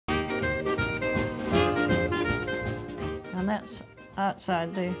that's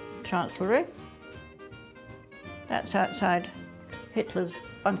outside the Chancellery. That's outside Hitler's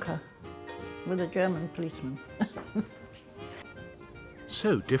bunker with a German policeman.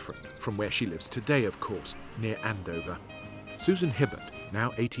 So different from where she lives today, of course, near Andover. Susan Hibbert,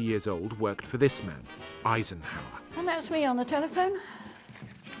 now 80 years old, worked for this man, Eisenhower. And that's me on the telephone.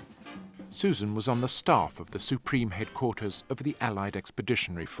 Susan was on the staff of the supreme headquarters of the Allied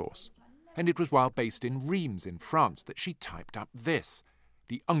Expeditionary Force. And it was while based in Reims in France that she typed up this,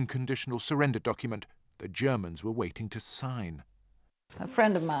 the unconditional surrender document the Germans were waiting to sign. A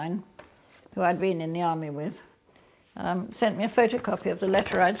friend of mine, who I'd been in the army with, sent me a photocopy of the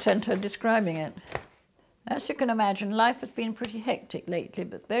letter I'd sent her describing it. As you can imagine, life has been pretty hectic lately,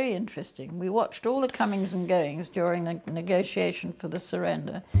 but very interesting. We watched all the comings and goings during the negotiation for the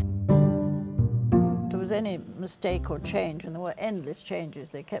surrender. If there was any mistake or change, and there were endless changes,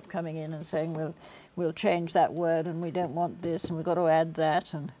 they kept coming in and saying, we'll change that word, and we don't want this, and we've got to add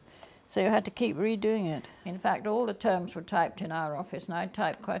that. And so you had to keep redoing it. In fact, all the terms were typed in our office, and I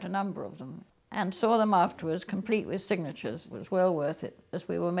typed quite a number of them, and saw them afterwards, complete with signatures. It was well worth it, as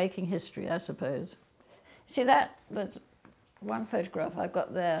we were making history, I suppose. See, that's one photograph I've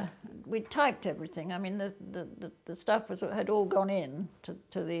got there. We typed everything. I mean, the stuff had all gone in to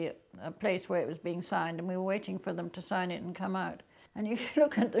the place where it was being signed, and we were waiting for them to sign it and come out. And if you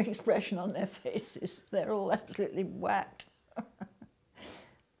look at the expression on their faces, they're all absolutely whacked.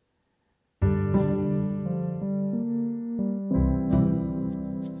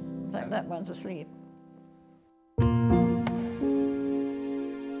 That one's asleep.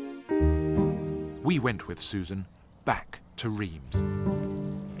 We went with Susan back to Reims,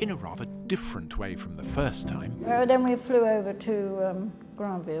 in a rather different way from the first time. Then we flew over to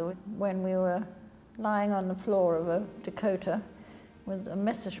Granville when we were lying on the floor of a Dakota with a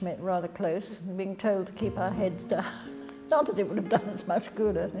Messerschmitt rather close, and being told to keep our heads down. Not that it would have done us much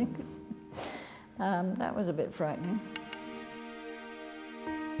good, I think. That was a bit frightening.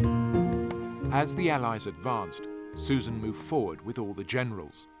 As the Allies advanced, Susan moved forward with all the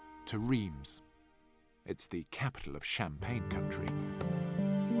generals to Reims. It's the capital of Champagne country.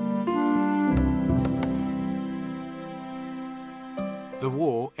 The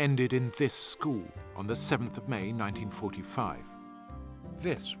war ended in this school on the 7th of May 1945.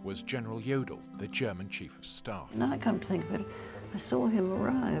 This was General Jodl, the German Chief of Staff. Now I come to think of it, I saw him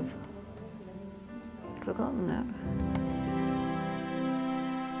arrive. I'd forgotten that.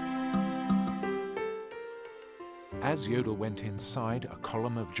 As Jodl went inside, a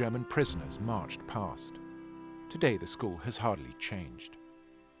column of German prisoners marched past. Today the school has hardly changed.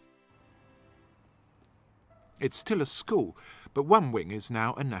 It's still a school, but one wing is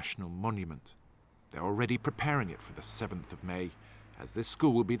now a national monument. They're already preparing it for the 7th of May, as this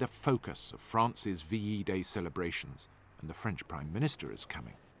school will be the focus of France's VE Day celebrations, and the French Prime Minister is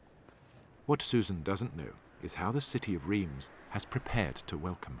coming. What Susan doesn't know is how the city of Reims has prepared to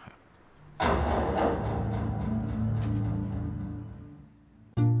welcome her.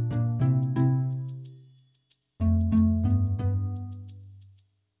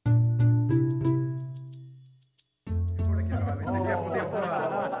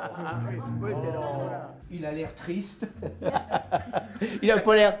 Il a l'air triste. Il n'a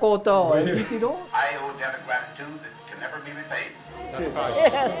pas l'air content. Dites donc. I owe a debt of gratitude that can never be repaid. That's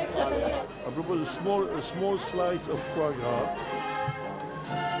right. I propose a small slice of foie gras.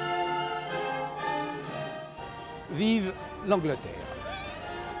 Vive l'Angleterre.